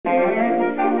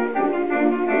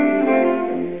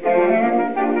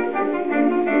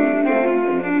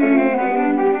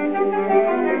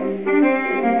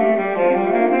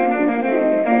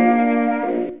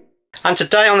And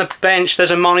today on the bench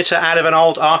there's a monitor out of an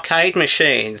old arcade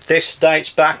machine. This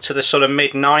dates back to the sort of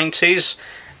mid-90s.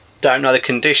 Don't know the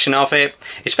condition of it.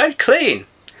 It's very clean.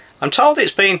 I'm told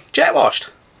it's been jet washed.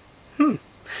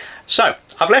 So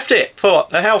I've left it for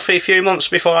a healthy few months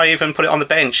before I even put it on the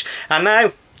bench, and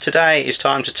now today is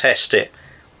time to test it.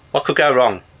 What could go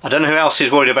wrong? I don't know who else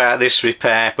is worried about this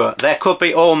repair, but there could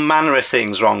be all manner of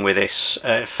things wrong with this.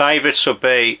 Favourites would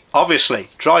be, obviously,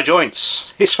 dry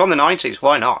joints. It's from the 90s,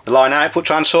 why not? The line output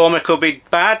transformer could be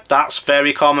bad. That's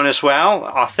very common as well.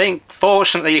 I think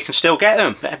fortunately you can still get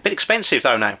them. A bit expensive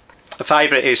though now. A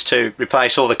favourite is to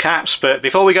replace all the caps, but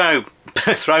before we go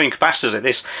throwing capacitors at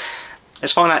this,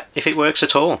 let's find out if it works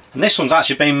at all. And this one's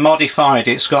actually been modified.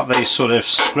 It's got these sort of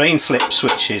screen flip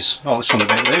switches. Oh, this one's a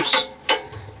bit loose.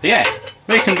 But yeah,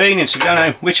 very convenient if you don't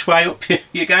know which way up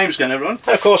your game's going to run.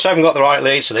 And of course I haven't got the right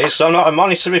leads to this, so I'm not a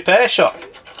monitor repair shop.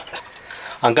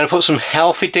 I'm going to put some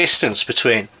healthy distance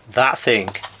between that thing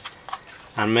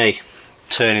and me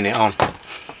turning it on.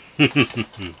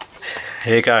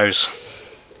 Here goes.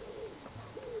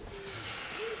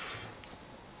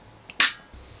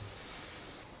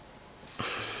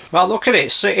 Well, look at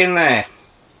it sitting there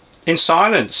in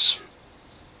silence.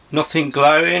 Nothing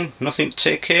glowing, nothing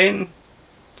ticking.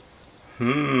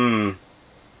 I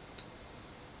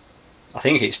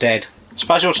think it's dead. I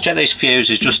suppose you want to check these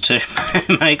fuses just to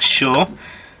make sure.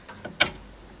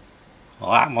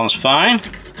 Well, that one's fine.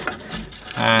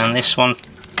 And this one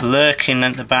lurking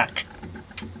at the back.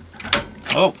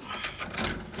 Oh.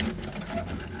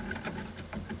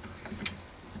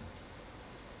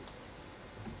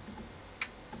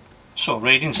 Sort of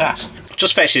reading's that.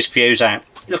 Just fetch this fuse out.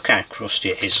 Look how crusty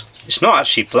it is. It's not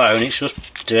actually blown, it's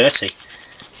just dirty.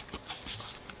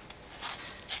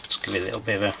 Let's give it a little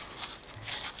bit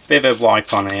of a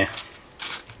wipe on here.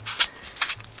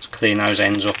 Let's clean those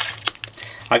ends up.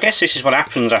 I guess this is what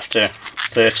happens after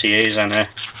 30 years and a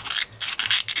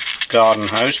garden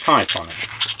hose pipe on it.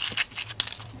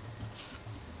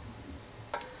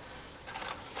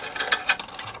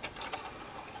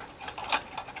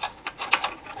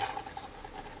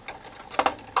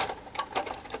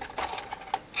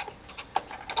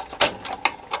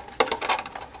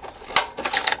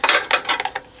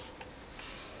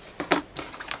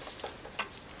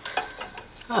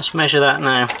 Let's measure that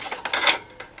now.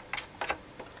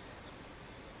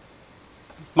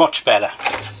 Much better.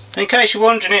 In case you're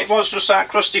wondering, it was just that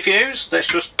crusty fuse. Let's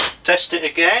just test it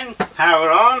again.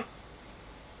 Power on.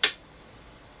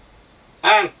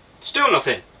 And still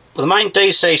nothing. Well, the main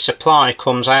DC supply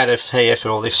comes out of here for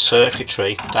all this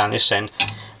circuitry down this end.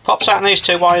 Pops out in these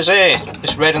two wires here,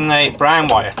 this red and the brown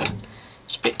wire.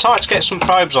 It's a bit tight to get some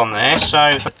probes on there,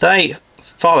 so they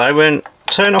follow and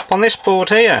turn up on this board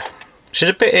here. Which is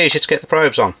a bit easier to get the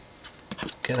probes on.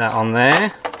 Get that on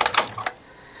there.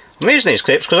 I'm using these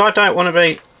clips because I don't want to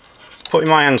be putting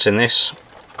my hands in this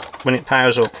when it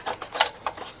powers up.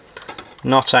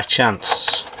 Not a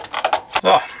chance.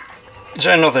 Oh, is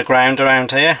there another ground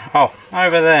around here? Oh,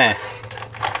 over there.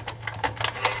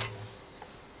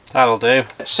 That'll do.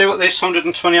 Let's see what this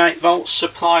 128 volt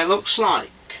supply looks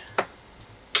like.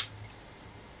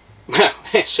 Well,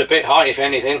 it's a bit high if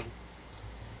anything,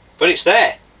 but it's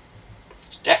there.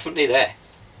 Definitely there.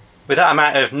 With that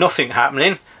amount of nothing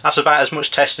happening, that's about as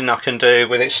much testing I can do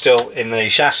with it still in the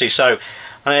chassis, so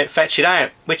I'm going to fetch it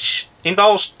out, which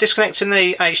involves disconnecting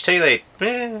the HT lead.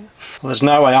 Yeah. Well, there's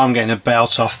no way I'm getting a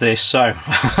belt off this, so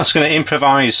I was going to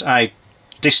improvise a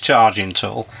discharging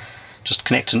tool. Just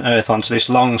connect an earth onto this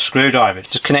long screwdriver.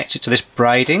 Just connect it to this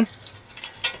braiding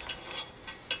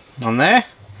on there,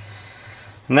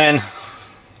 and then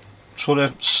sort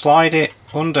of slide it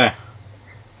under.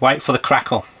 Wait for the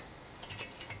crackle.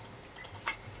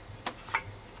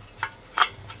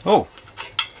 Oh,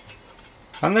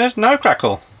 and there's no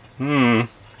crackle. Oh,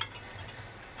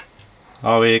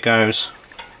 here goes.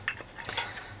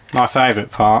 My favourite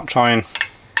part, try and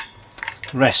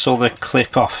wrestle the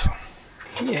clip off.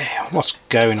 Yeah, what's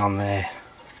going on there?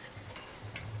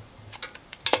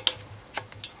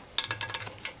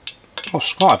 Oh,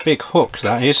 it's quite a big hook,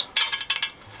 that is.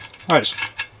 Oh,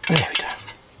 there we go.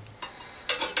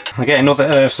 I get another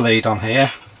earth lead on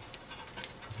here.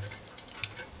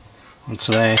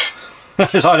 Onto there.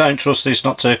 Because I don't trust this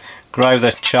not to grow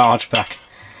the charge back.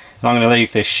 And I'm going to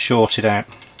leave this shorted out.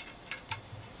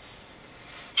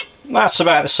 That's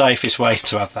about the safest way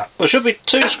to have that. There should be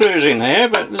two screws in here,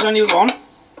 but there's only one.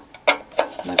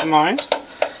 Never mind.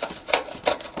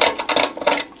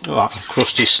 Oh,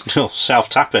 crusty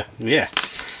self-tapper. Yeah.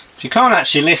 So you can't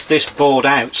actually lift this board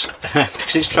out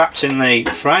because it's trapped in the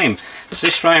frame. So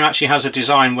this frame actually has a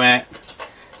design where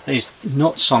these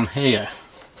nuts on here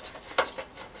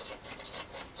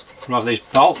rather these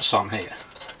bolts on here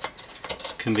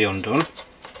can be undone,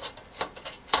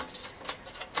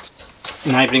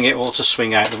 enabling it all to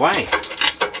swing out the way.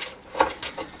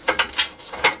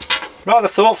 Rather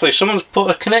thoughtfully, someone's put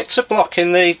a connector block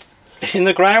in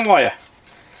the ground wire.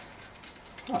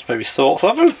 That's very thoughtful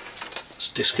of them.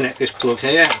 Let's disconnect this plug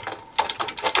here.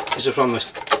 These are from the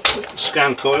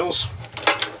scan coils.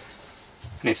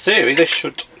 And in theory this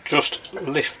should just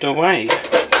lift away.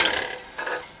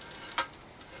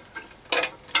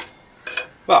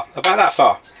 Well, about that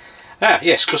far. Ah,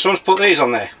 yes, because someone's put these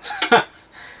on there.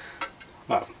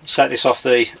 Well, set this off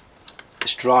this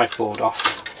drive board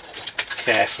off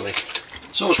carefully.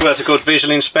 It's always worth a good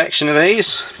visual inspection of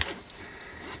these.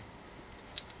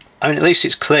 I mean, at least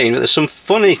it's clean, but there's some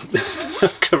funny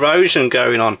corrosion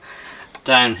going on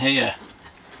down here.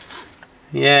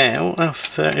 Yeah,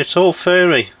 it's all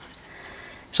furry.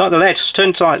 It's like the lead, it's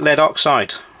turned to like lead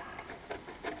oxide.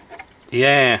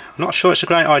 Yeah, I'm not sure it's a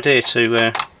great idea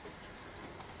to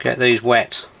get these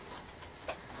wet.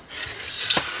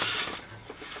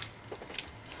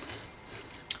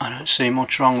 I don't see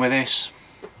much wrong with this.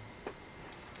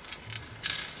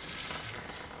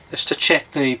 Just to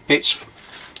check the bits,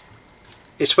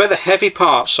 it's where the heavy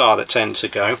parts are that tend to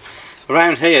go.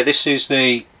 Around here, this is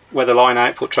where the line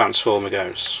output transformer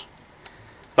goes.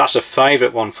 That's a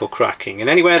favourite one for cracking, and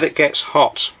anywhere that gets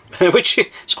hot, which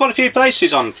is quite a few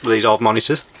places on these old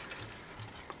monitors.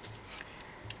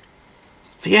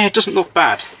 But yeah, it doesn't look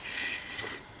bad.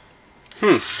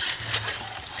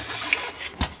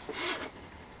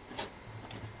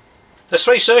 There's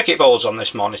 3 circuit boards on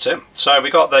this monitor. So we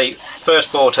got the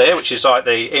first board here, which is like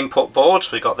the input board.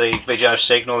 We've got the video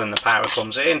signal and the power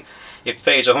comes in. It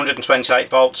feeds 128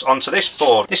 volts onto this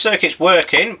board. This circuit's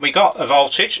working. We got a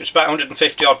voltage, it's about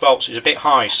 150 odd volts. It's a bit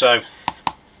high, so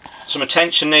some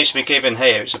attention needs to be given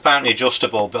here. It's apparently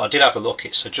adjustable, but I did have a look.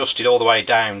 It's adjusted all the way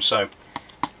down, so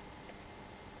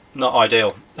not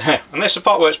ideal. Unless the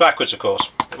pot works backwards, of course.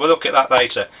 We'll look at that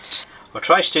later. We're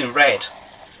traced in red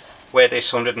where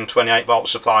this 128 volt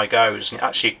supply goes, and it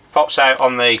actually pops out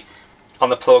on the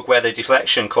plug where the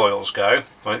deflection coils go.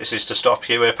 Well, this is to stop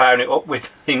you powering it up with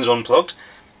things unplugged.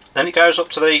 Then it goes up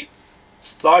to the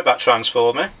flyback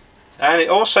transformer, and it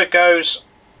also goes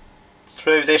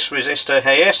through this resistor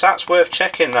here, so that's worth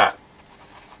checking that.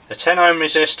 A 10 ohm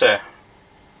resistor,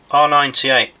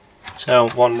 R98. So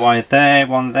one wire there,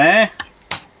 one there.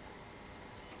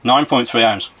 9.3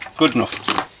 ohms, good enough.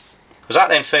 Because that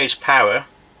then feeds power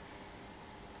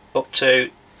up to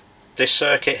this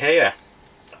circuit here.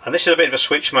 And this is a bit of a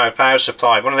switch mode power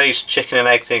supply, one of these chicken and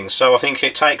egg things, so I think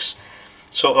it takes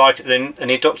sort of like an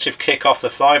inductive kick off the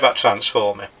flyback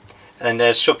transformer, and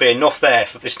there should be enough there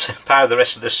for this to power the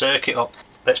rest of the circuit up.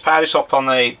 Let's power this up on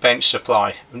the bench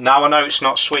supply. Now I know it's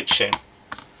not switching,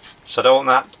 so I don't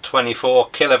want that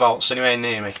 24 kilovolts anywhere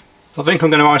near me. I think I'm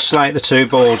going to isolate the 2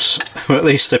 boards, or at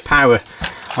least the power.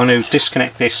 I'm going to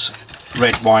disconnect this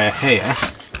red wire here.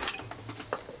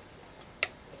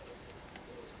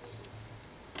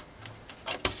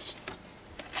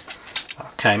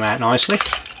 Came out nicely,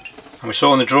 and we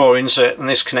saw in the drawings that in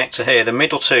this connector here the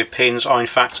middle 2 pins are in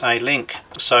fact a link,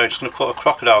 so it's going to put a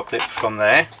crocodile clip from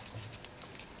there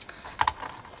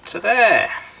to there.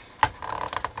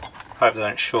 Hope they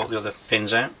don't short the other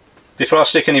pins out. Before I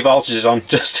stick any voltages on,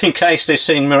 just in case this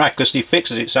thing miraculously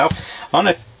fixes itself, I'm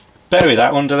going to bury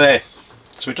that under there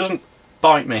so it doesn't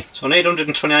bite me. So I need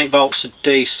 128 volts of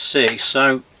DC,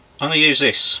 so I'm going to use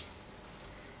this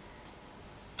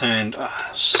and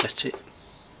set it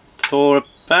for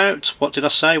about, what did I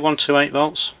say, 128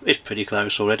 volts? It's pretty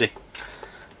close already.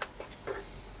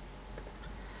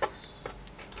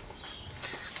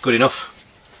 Good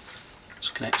enough. Let's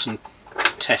connect some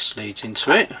test leads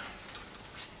into it.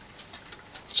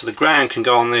 So the ground can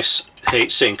go on this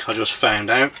heatsink, I just found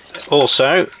out.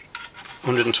 Also,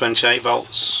 128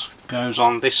 volts goes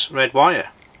on this red wire.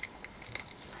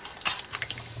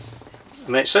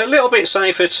 And it's a little bit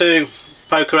safer to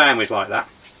poke around with like that,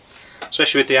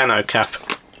 especially with the anode cap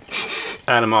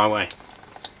out of my way.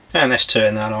 And let's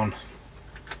turn that on.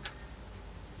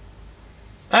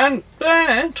 And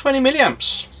 20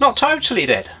 milliamps, not totally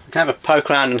dead. I can have a poke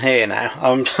around in here now.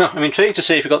 I'm intrigued to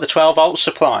see if we've got the 12 volt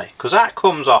supply, because that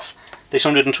comes off this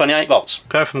 128 volts.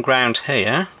 Go from ground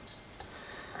here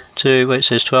to where it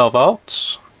says 12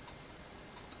 volts,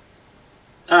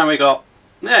 and we got,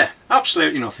 yeah,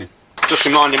 absolutely nothing. Just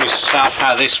reminding myself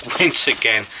how this went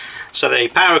again. So the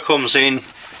power comes in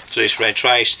through this red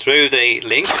trace, through the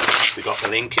link, we got the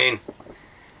link in,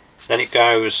 then it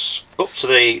goes up to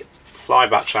the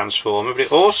flyback transformer, but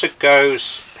it also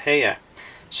goes here.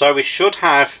 So we should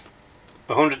have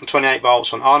 128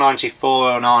 volts on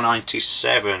R94 and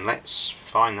R97. Let's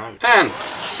find those. And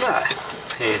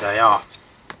here they are.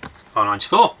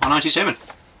 R94, R97.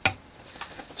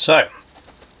 So,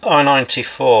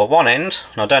 R94, one end,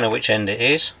 and I don't know which end it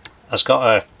is, has got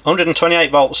a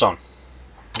 128 volts on.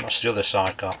 What's the other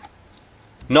side got?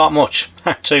 Not much.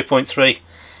 2.3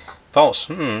 volts.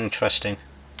 Interesting.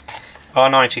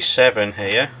 R97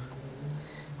 here.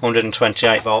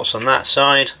 128 volts on that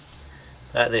side.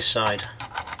 This side.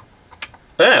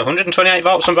 Oh, 128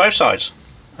 volts on both sides.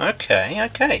 Okay,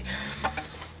 okay.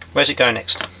 Where's it go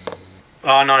next?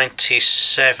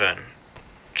 R97,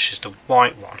 which is the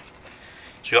white one.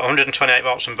 So you've got 128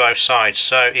 volts on both sides.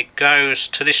 So it goes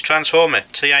to this transformer,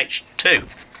 TH2.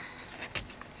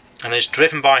 And it's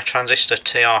driven by a transistor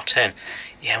TR10.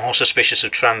 Yeah, I'm more suspicious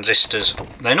of transistors.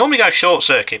 They normally go short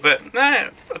circuit, but no,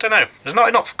 I don't know. There's not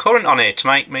enough current on here to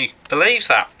make me believe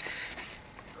that.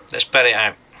 Let's bet it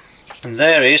out. And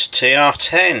there is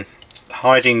TR10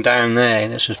 hiding down there.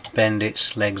 Let's just bend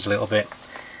its legs a little bit.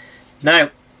 Now,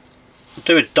 I'll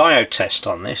do a diode test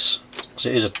on this, because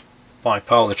it is a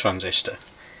bipolar transistor.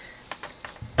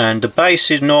 And the base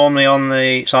is normally on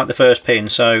the, it's like the first pin,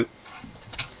 so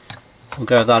we'll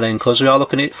go that in because we are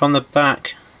looking at it from the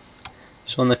back.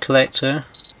 It's on the collector.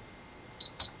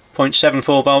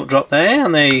 0.74 volt drop there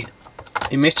on the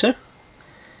emitter.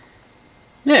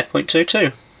 Yeah,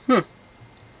 0.22.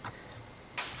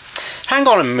 Hang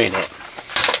on a minute.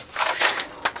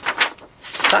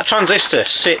 That transistor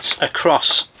sits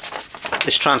across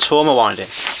this transformer winding.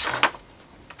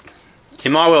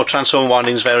 In my world, transformer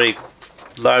winding is very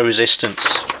low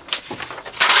resistance.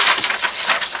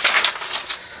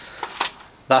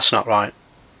 That's not right.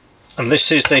 And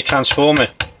this is the transformer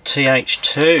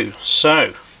TH2.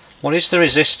 So, what is the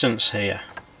resistance here?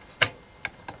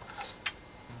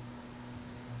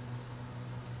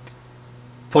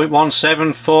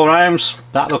 .174 ohms.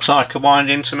 That looks like a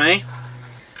winding to me.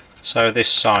 So this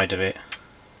side of it.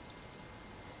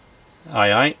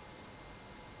 Aye.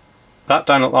 That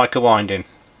don't look like a winding.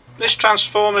 This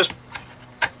transformer's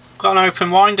got an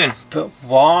open winding. But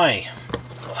why?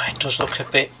 It does look a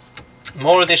bit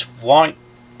more of this white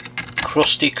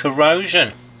crusty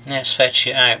corrosion. Let's fetch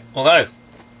it out. Although,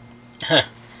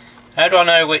 how do I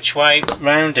know which way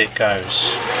round it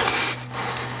goes?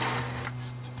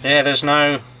 Yeah, there's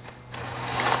nothing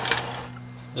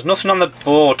on the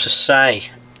board to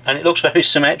say, and it looks very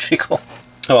symmetrical.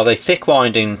 Oh, well, the thick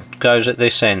winding goes at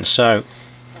this end, so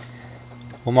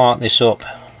we'll mark this up.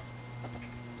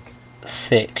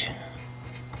 Thick.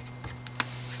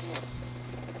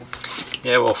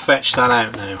 Yeah, we'll fetch that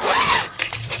out now.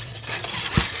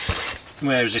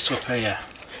 Where is it? Up here?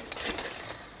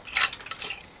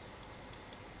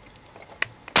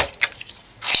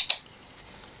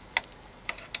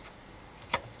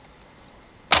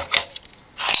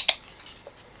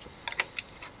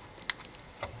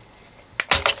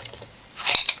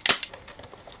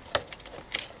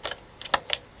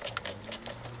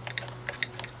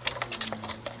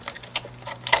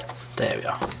 There we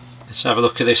are. Let's have a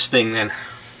look at this thing then.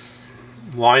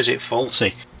 Why is it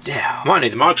faulty? Yeah, I might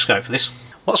need the microscope for this.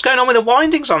 What's going on with the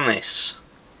windings on this?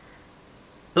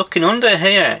 Looking under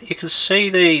here, you can see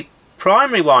the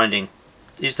primary winding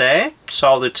is there,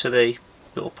 soldered to the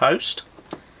little post.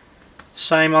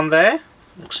 Same on there.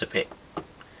 Looks a bit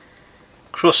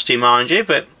crusty, mind you,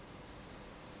 but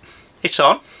it's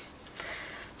on.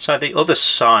 So the other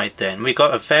side then, we've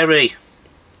got a very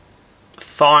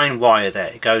fine wire there.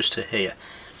 It goes to here.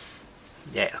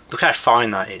 Yeah, look how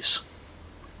fine that is,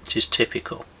 which is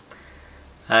typical.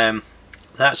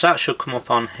 That should come up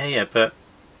on here, but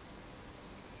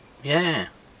yeah,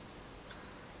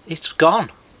 it's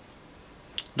gone.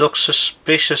 Looks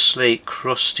suspiciously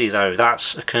crusty though.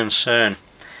 That's a concern.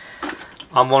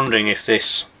 I'm wondering if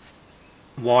this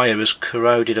wire has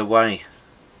corroded away.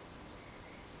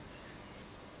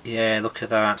 Yeah, look at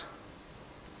that.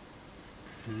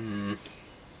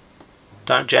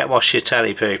 Don't jet wash your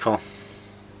telly, people.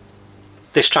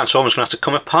 This transformer's going to have to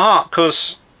come apart,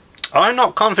 because I'm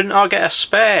not confident I'll get a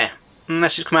spare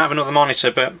unless it's come out of another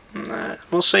monitor, but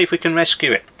we'll see if we can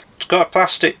rescue it. It's got a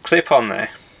plastic clip on there,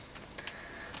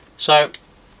 so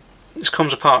this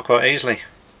comes apart quite easily.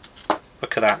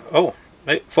 Look at that. Oh,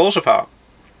 it falls apart.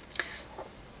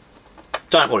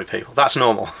 Don't worry, people, that's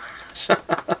normal.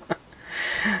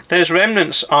 There's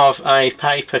remnants of a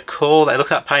paper core there.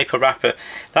 Look at that paper wrapper.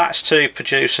 That's to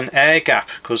produce an air gap,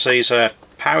 because these are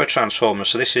power transformers,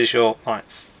 so this is your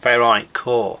ferrite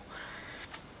core.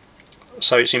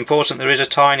 So it's important there is a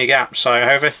tiny gap, so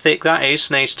however thick that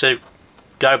is needs to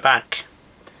go back.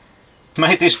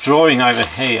 Made this drawing over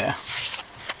here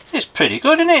It's pretty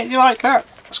good, isn't it? You like that?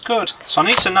 That's good. So I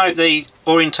need to note the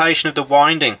orientation of the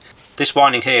winding. This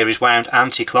winding here is wound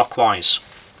anti-clockwise.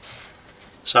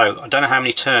 So I don't know how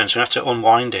many turns, so I have to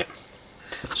unwind it.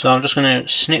 So I'm just going to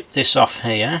snip this off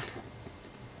here.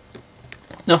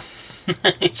 Oh,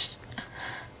 it's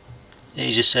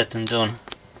easier said than done.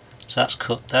 So that's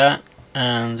cut that,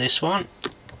 and this one.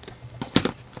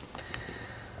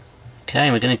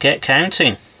 Okay, we're going to get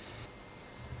counting.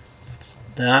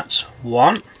 That's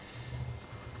 1.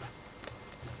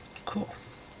 Cool.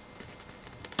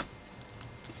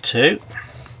 2,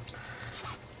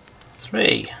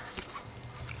 3,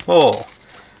 4,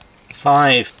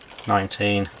 5,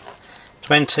 19,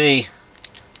 20,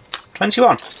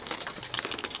 21.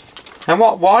 And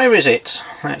what wire is it?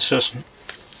 Let's just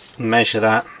measure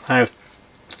that. How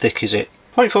thick is it?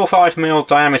 0.45mm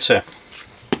diameter.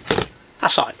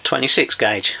 That's like 26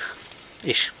 gauge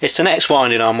ish. It's the next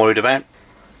winding I'm worried about.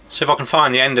 See if I can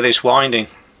find the end of this winding.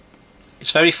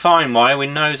 It's very fine wire, we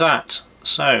know that.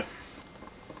 So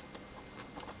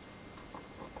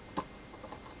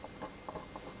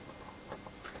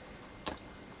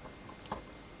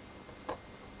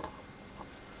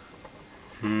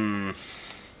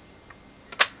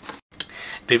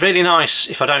it'd be really nice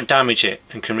if I don't damage it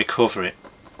and can recover it.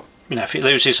 You know, if it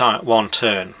loses like 1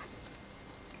 turn,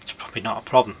 it's probably not a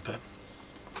problem, but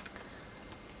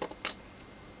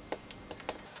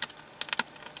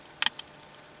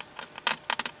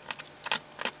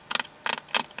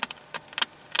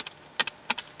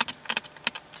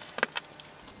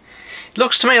it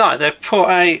looks to me like they've put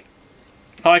a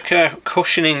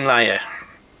cushioning layer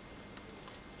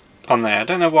on there. I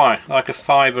don't know why, like a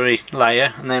fibery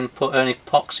layer, and then put an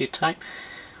epoxy tape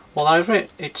all over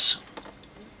it. It's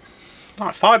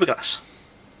like fiberglass.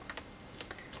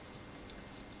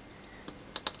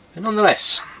 But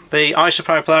nonetheless, the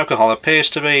isopropyl alcohol appears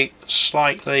to be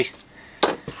slightly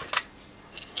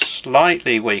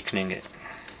weakening it.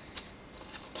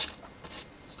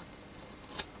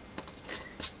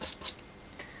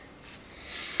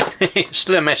 It's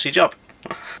still a messy job.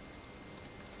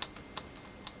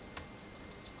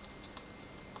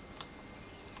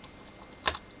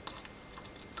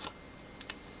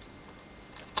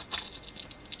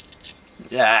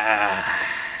 Yeah.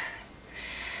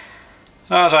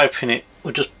 I was hoping it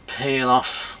would just peel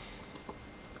off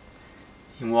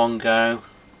in one go.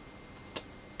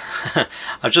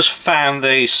 I've just found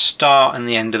the start and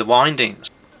the end of the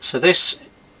windings. So this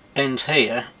end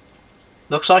here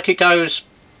looks like it goes.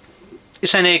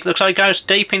 This end here looks like it goes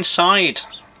deep inside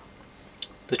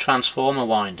the transformer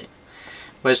winding,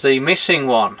 whereas the missing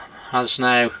one has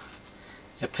now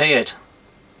appeared.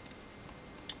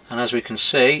 And as we can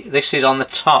see, this is on the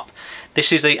top.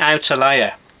 This is the outer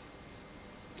layer.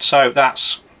 So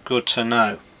that's good to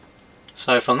know.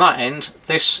 So from that end,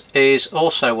 this is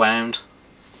also wound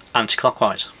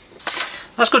anti-clockwise.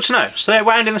 That's good to know. So they're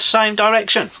wound in the same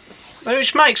direction,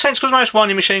 which makes sense because most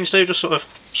winding machines do just sort of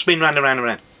spin round and round and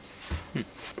round.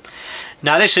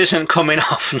 Now this isn't coming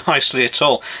off nicely at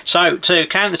all. So to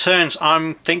count the turns,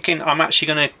 I'm thinking I'm actually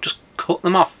going to just cut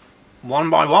them off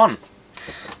one by one.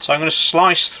 So I'm going to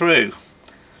slice through.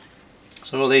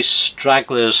 So all these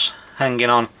stragglers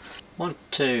hanging on. 1,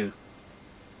 2,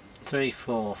 3,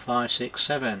 4, 5, 6,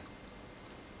 7.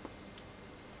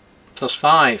 Plus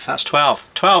 5, that's 12.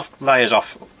 12 layers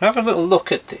off. We'll have a little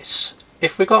look at this.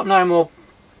 If we've got no more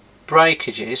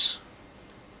breakages,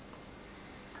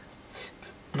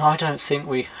 no, I don't think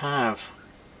we have.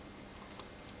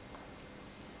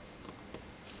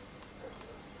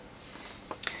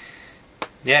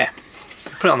 Yeah,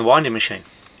 put it on the winding machine.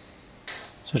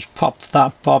 So just pop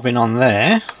that bobbin on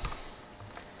there.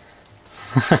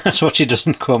 That's what it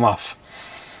doesn't come off.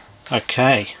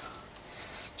 Okay.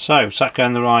 So, is that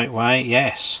going the right way?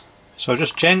 Yes. So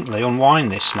just gently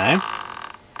unwind this now.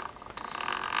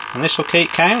 And this will keep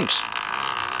count.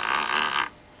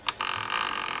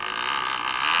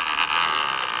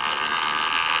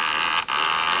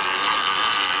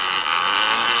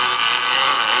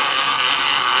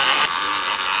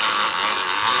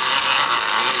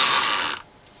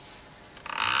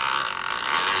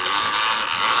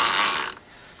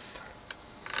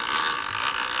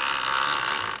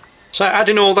 So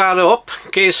adding all that up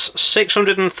gives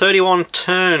 631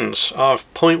 turns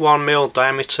of 0.1mm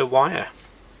diameter wire.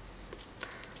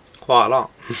 Quite a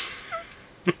lot.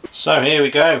 So here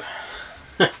we go.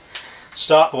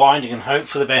 Start the winding and hope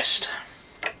for the best.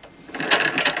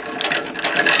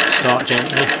 Start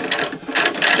gently.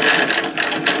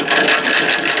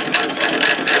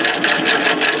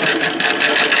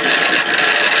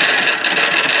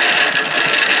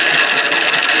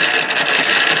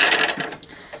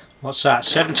 What's What's that?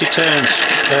 70 turns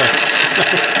per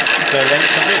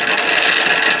length of it.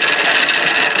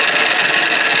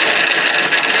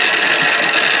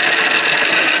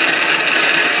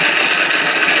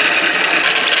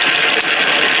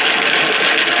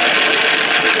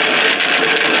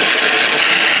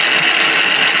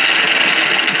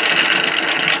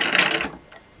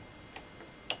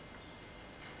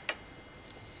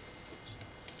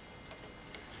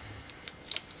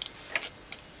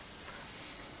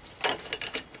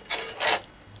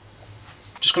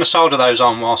 Just going to solder those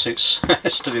on whilst it's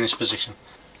stood in this position.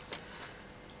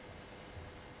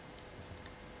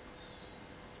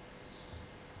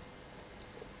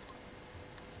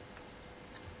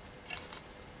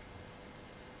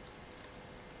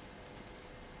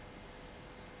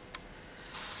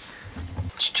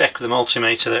 Let's check with the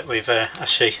multimeter that we've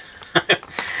actually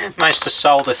managed to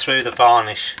solder through the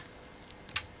varnish.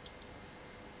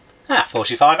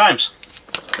 45 ohms.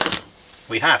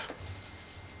 We have.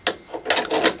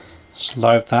 Just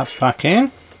load that back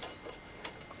in.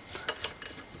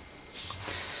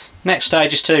 Next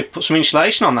stage is to put some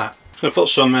insulation on that. I'm going to put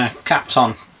some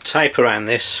Kapton tape around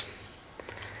this.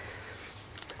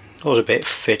 Always a bit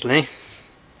fiddly.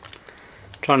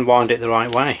 Try and wind it the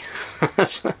right way.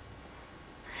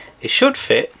 It should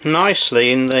fit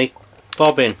nicely in the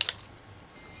bobbin.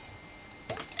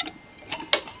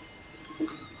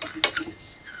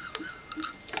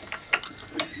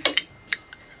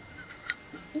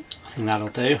 I think that'll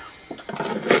do.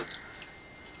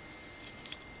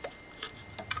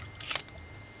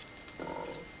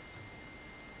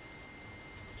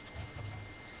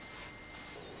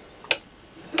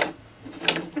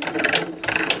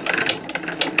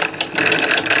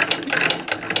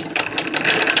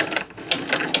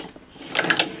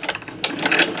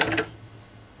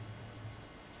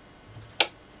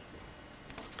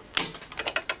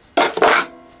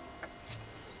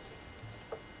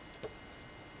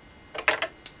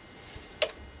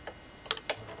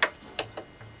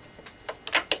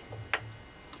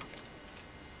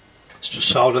 Just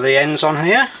solder the ends on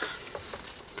here.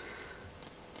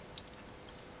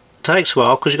 Takes a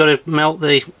while because you've got to melt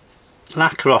the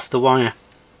lacquer off the wire.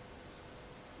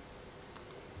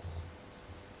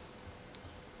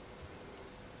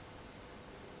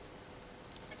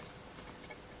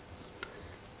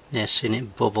 Yeah, seen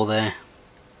it bubble there.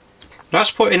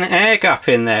 That's putting the air gap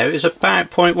in there. It was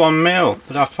about 0.1 mil,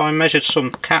 but if I measured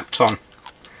some Kapton,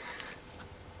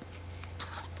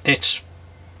 it's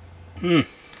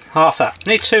half that.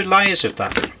 Need 2 layers of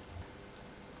that.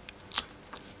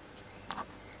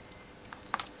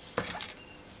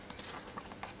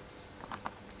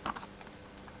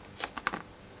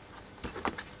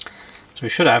 So we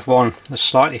should have one that's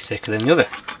slightly thicker than the other.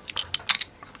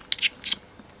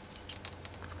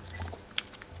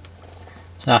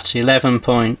 So that's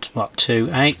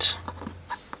 11.28,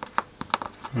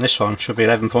 and this one should be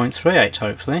 11.38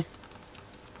 hopefully.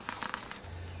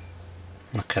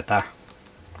 Look at that.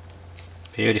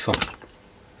 Beautiful. Just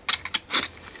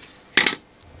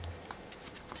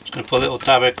going to put a little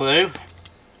dab of glue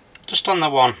just on the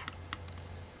one.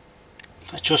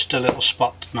 Just a little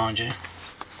spot, mind you.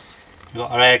 We've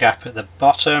got our air gap at the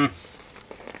bottom.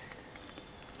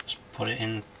 Just put it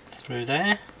in through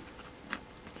there.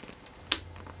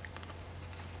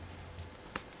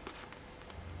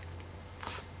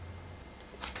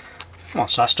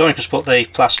 Once that's done, you can just put the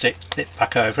plastic clip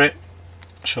back over it.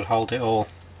 Should hold it all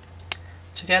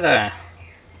together.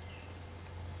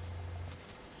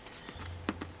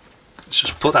 Let's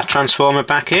just put that transformer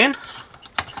back in.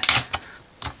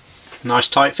 Nice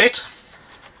tight fit.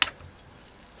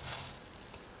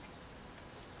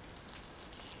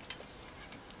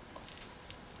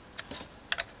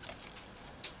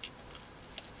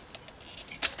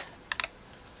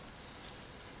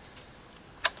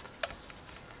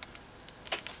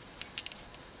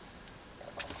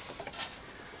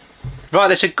 Right,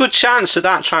 there's a good chance that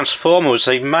that transformer was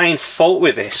the main fault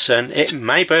with this, and it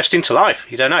may burst into life,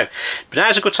 you don't know. But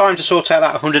now's a good time to sort out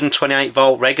that 128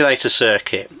 volt regulator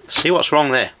circuit. See what's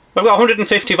wrong there. We've got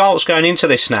 150 volts going into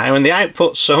this now, and the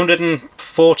output's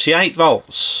 148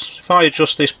 volts. If I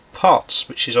adjust this pot,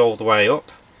 which is all the way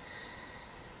up,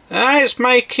 it's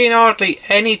making hardly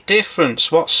any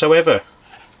difference whatsoever.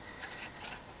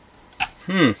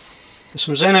 There's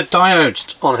some Zener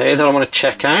diodes on here that I want to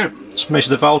check out. Let's measure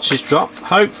the voltage drop,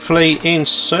 hopefully in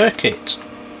circuit.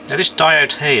 Now this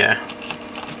diode here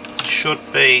should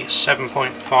be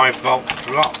 7.5 volt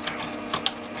drop.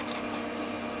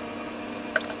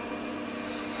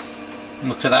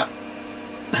 Look at that.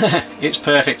 It's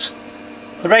perfect.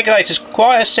 The regulator's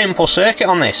quite a simple circuit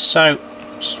on this, so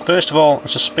First of all, I'm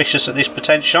suspicious that this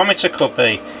potentiometer could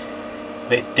be a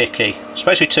bit dicky,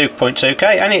 especially 2.2k,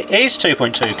 and it is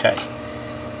 2.2k.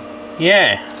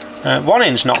 Yeah, one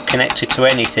end's not connected to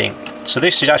anything, so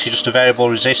this is actually just a variable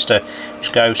resistor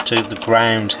which goes to the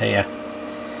ground here.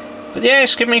 But yeah,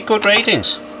 it's giving me good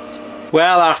readings.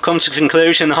 Well, I've come to the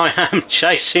conclusion that I am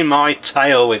chasing my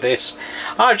tail with this.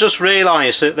 I've just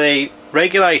realised that the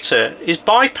regulator is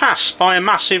bypassed by a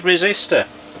massive resistor.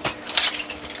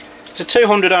 It's a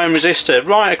 200 ohm resistor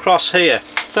right across here,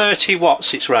 30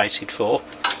 watts it's rated for.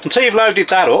 Until you've loaded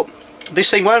that up,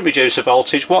 this thing won't reduce the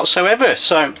voltage whatsoever,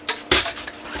 so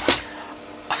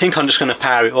I think I'm just going to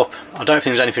power it up. I don't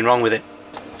think there's anything wrong with it.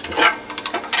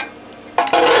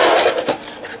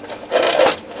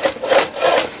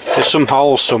 There's some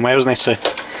holes somewhere, isn't it,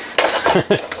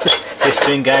 this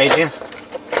to engage in?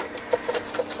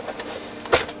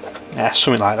 Yeah,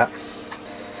 something like that.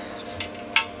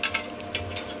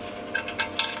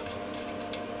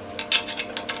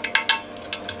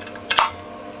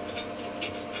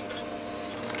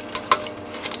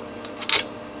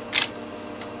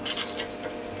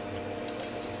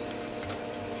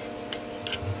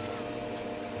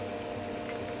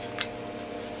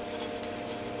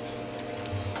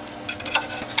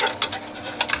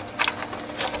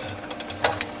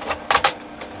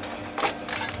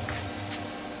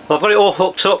 Well, I've got it all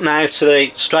hooked up now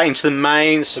to straight into the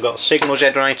mains. I've got a signal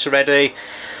generator ready.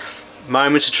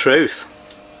 Moment of truth.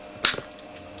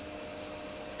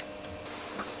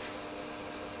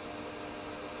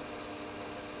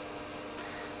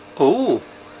 Ooh,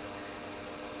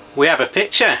 we have a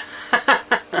picture.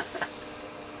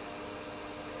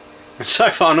 So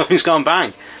far nothing's gone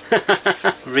bang.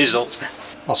 Result.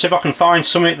 I'll see if I can find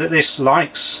something that this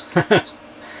likes.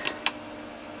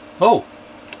 Oh,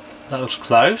 that looks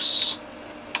close.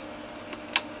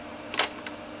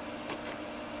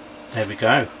 There we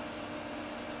go.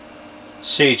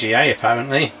 CGA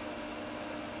apparently.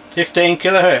 15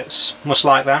 kilohertz. Must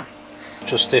like that.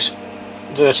 Just this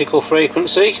vertical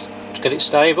frequency to get it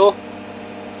stable.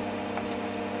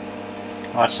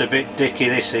 That's a bit dicky,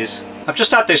 this is. I've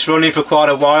just had this running for quite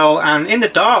a while and in the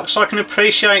dark, so I can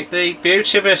appreciate the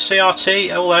beauty of a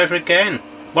CRT all over again.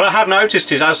 What I have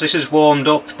noticed is as this has warmed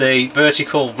up, the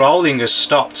vertical rolling has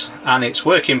stopped and it's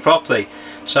working properly,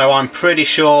 so I'm pretty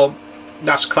sure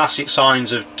that's classic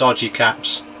signs of dodgy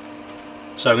caps.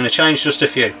 So I'm going to change just a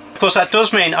few. Of course that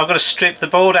does mean I've got to strip the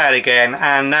board out again,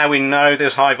 and now we know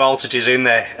there's high voltages in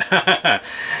there.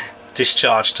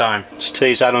 Discharge time. Let's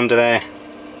tease that under there.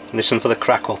 Listen for the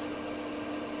crackle.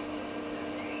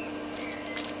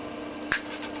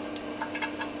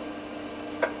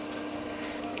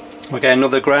 We'll get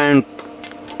another ground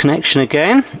connection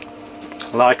again,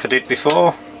 like I did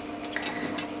before,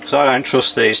 because I don't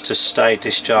trust these to stay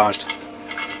discharged.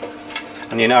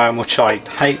 And you know how much I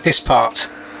hate this part.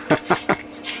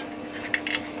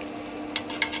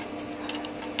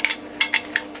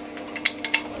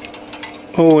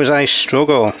 Always a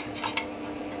struggle.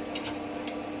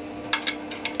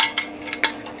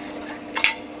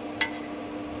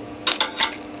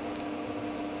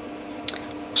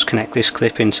 Let's connect this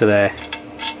clip into there.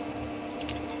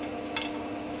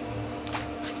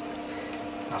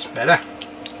 That's better.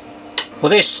 Well,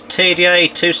 this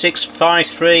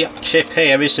TDA2653 chip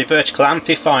here is the vertical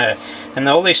amplifier, and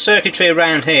all this circuitry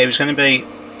around here is going to be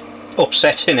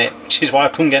upsetting it, which is why I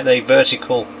couldn't get the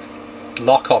vertical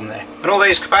lock on there. And all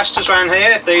these capacitors around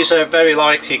here, these are very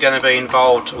likely going to be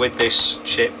involved with this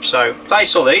chip, so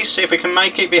place all these, see if we can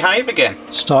make it behave again.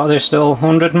 Start this little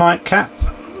 100 mic cap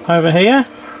over here.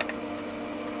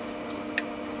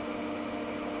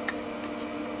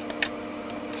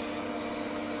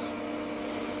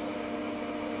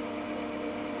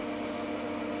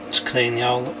 Let's clean the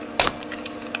hole up.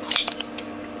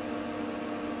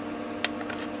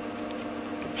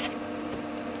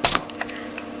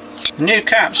 The new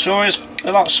caps are always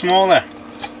a lot smaller.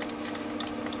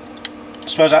 I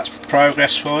suppose that's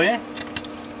progress for you.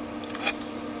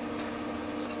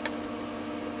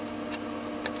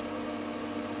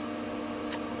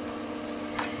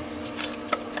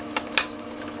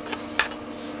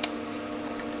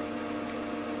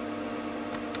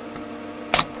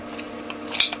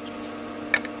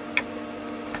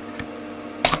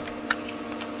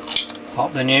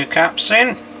 Pop the new caps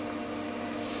in.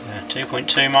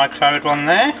 2.2 microfarad one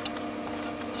there,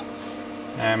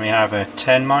 and we have a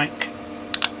 10 mic,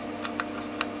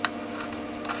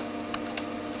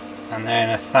 and then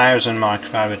 1000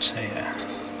 microfarads here.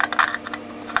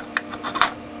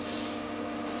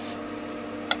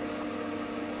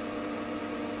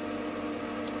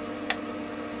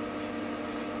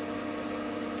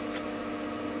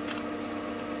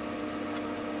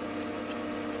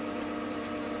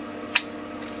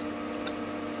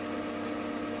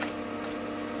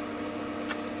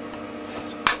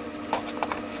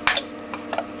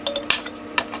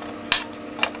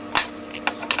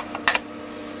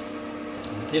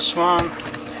 This one.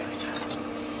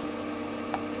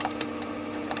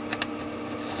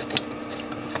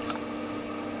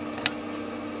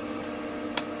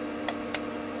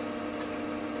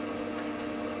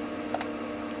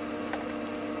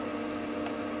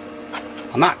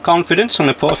 I'm that confident I'm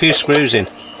going to put a few screws in.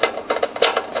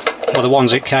 Well, the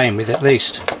ones it came with at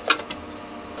least.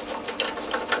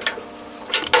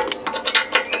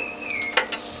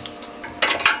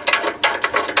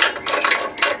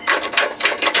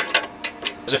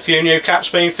 There's a few new caps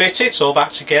being fitted, it's all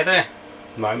back together.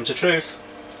 Moment of truth.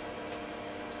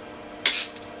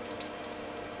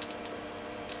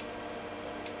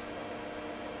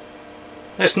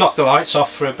 Let's knock the lights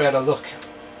off for a better look.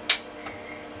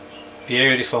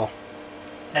 Beautiful.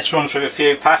 Let's run through a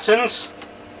few patterns.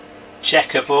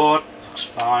 Checkerboard, looks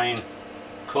fine.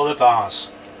 Colour bars.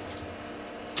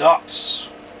 Dots.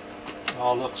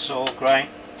 All looks all great.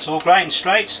 It's all great and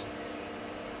straight.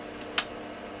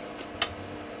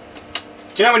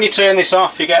 Do you know when you turn this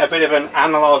off you get a bit of an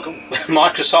analogue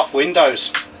Microsoft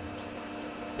Windows?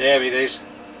 There it is.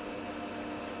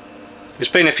 It's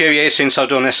been a few years since I've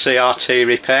done a CRT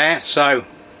repair, so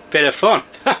bit of fun.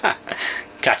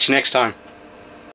 Catch you next time.